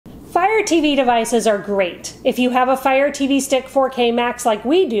Fire TV devices are great. If you have a Fire TV Stick 4K Max like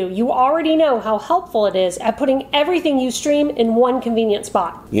we do, you already know how helpful it is at putting everything you stream in one convenient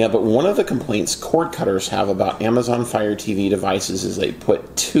spot. Yeah, but one of the complaints cord cutters have about Amazon Fire TV devices is they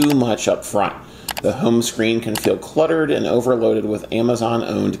put too much up front. The home screen can feel cluttered and overloaded with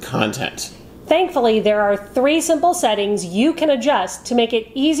Amazon-owned content. Thankfully, there are 3 simple settings you can adjust to make it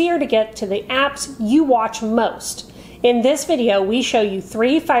easier to get to the apps you watch most. In this video, we show you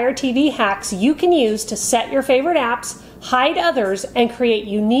 3 Fire TV hacks you can use to set your favorite apps, hide others, and create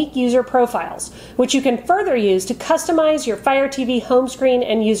unique user profiles, which you can further use to customize your Fire TV home screen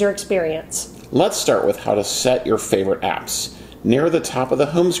and user experience. Let's start with how to set your favorite apps. Near the top of the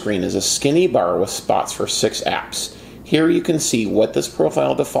home screen is a skinny bar with spots for 6 apps. Here you can see what this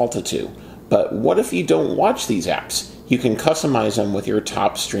profile defaulted to. But what if you don't watch these apps? You can customize them with your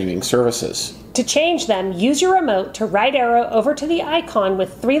top streaming services. To change them, use your remote to right arrow over to the icon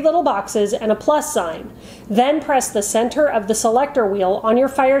with 3 little boxes and a plus sign. Then press the center of the selector wheel on your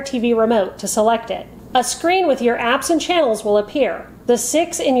Fire TV remote to select it. A screen with your apps and channels will appear. The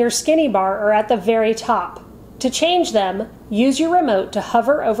 6 in your skinny bar are at the very top. To change them, use your remote to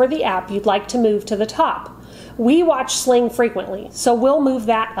hover over the app you'd like to move to the top. We watch Sling frequently, so we'll move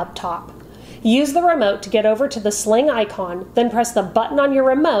that up top. Use the remote to get over to the Sling icon, then press the button on your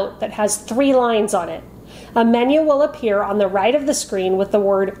remote that has 3 lines on it. A menu will appear on the right of the screen with the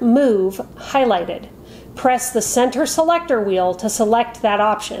word Move highlighted. Press the center selector wheel to select that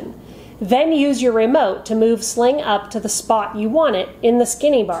option. Then use your remote to move Sling up to the spot you want it in the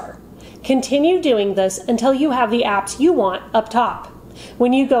skinny bar. Continue doing this until you have the apps you want up top.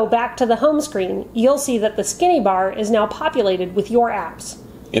 When you go back to the home screen, you'll see that the skinny bar is now populated with your apps.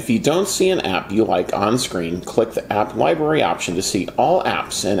 If you don't see an app you like on screen, click the App Library option to see all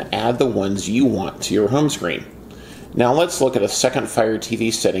apps and add the ones you want to your home screen. Now let's look at a second Fire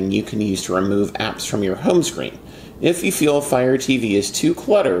TV setting you can use to remove apps from your home screen. If you feel Fire TV is too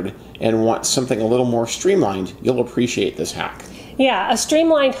cluttered and want something a little more streamlined, you'll appreciate this hack. Yeah, a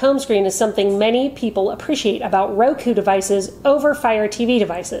streamlined home screen is something many people appreciate about Roku devices over Fire TV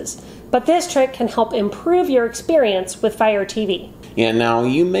devices. But this trick can help improve your experience with Fire TV. And now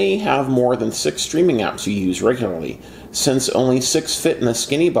you may have more than 6 streaming apps you use regularly. Since only 6 fit in the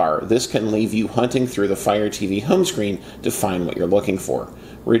skinny bar, this can leave you hunting through the Fire TV home screen to find what you're looking for.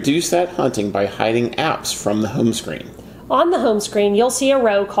 Reduce that hunting by hiding apps from the home screen. On the home screen, you'll see a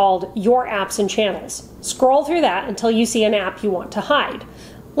row called Your Apps and Channels. Scroll through that until you see an app you want to hide.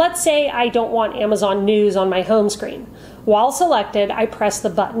 Let's say I don't want Amazon News on my home screen. While selected, I press the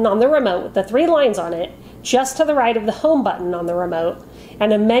button on the remote with the 3 lines on it, just to the right of the home button on the remote,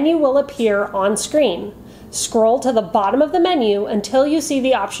 and a menu will appear on screen. Scroll to the bottom of the menu until you see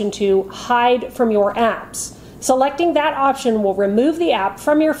the option to Hide from Your Apps. Selecting that option will remove the app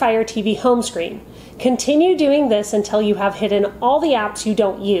from your Fire TV home screen. Continue doing this until you have hidden all the apps you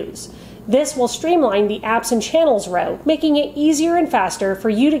don't use. This will streamline the Apps and Channels row, making it easier and faster for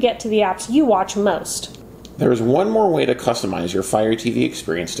you to get to the apps you watch most. There's one more way to customize your Fire TV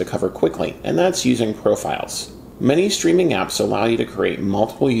experience to cover quickly, and that's using profiles. Many streaming apps allow you to create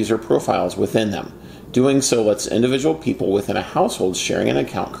multiple user profiles within them. Doing so lets individual people within a household sharing an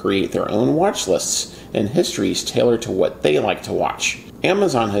account create their own watch lists and histories tailored to what they like to watch.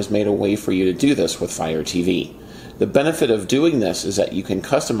 Amazon has made a way for you to do this with Fire TV. The benefit of doing this is that you can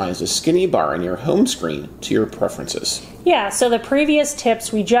customize the skinny bar in your home screen to your preferences. Yeah, so the previous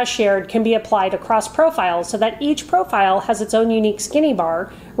tips we just shared can be applied across profiles so that each profile has its own unique skinny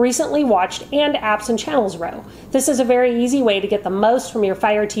bar, recently watched, and apps and channels row. This is a very easy way to get the most from your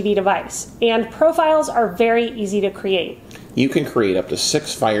Fire TV device, and profiles are very easy to create. You can create up to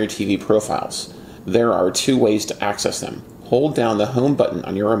 6 Fire TV profiles. There are 2 ways to access them. Hold down the home button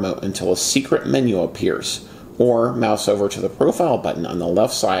on your remote until a secret menu appears, or mouse over to the profile button on the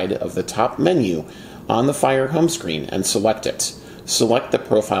left side of the top menu on the Fire home screen and select it. Select the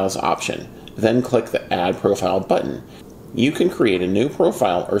Profiles option, then click the Add Profile button. You can create a new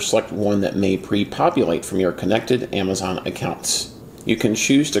profile or select one that may pre-populate from your connected Amazon accounts. You can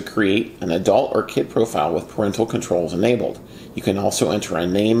choose to create an adult or kid profile with parental controls enabled. You can also enter a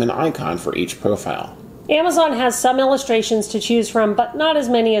name and icon for each profile. Amazon has some illustrations to choose from, but not as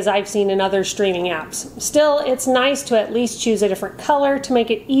many as I've seen in other streaming apps. Still, it's nice to at least choose a different color to make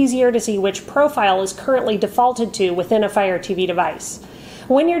it easier to see which profile is currently defaulted to within a Fire TV device.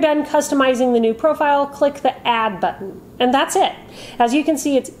 When you're done customizing the new profile, click the Add button. And that's it. As you can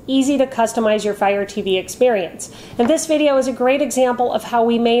see, it's easy to customize your Fire TV experience. And this video is a great example of how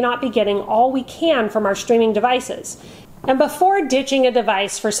we may not be getting all we can from our streaming devices. And before ditching a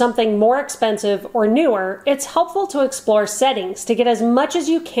device for something more expensive or newer, it's helpful to explore settings to get as much as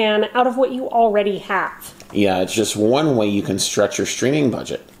you can out of what you already have. Yeah, it's just one way you can stretch your streaming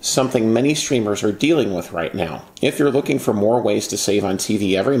budget, something many streamers are dealing with right now. If you're looking for more ways to save on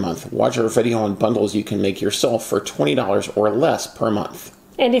TV every month, watch our video on bundles you can make yourself for $20 or less per month.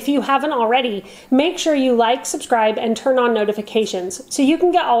 And if you haven't already, make sure you like, subscribe, and turn on notifications so you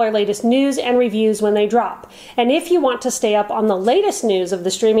can get all our latest news and reviews when they drop. And if you want to stay up on the latest news of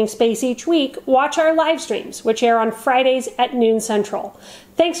the streaming space each week, watch our live streams, which air on Fridays at noon Central.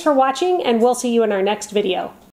 Thanks for watching, and we'll see you in our next video.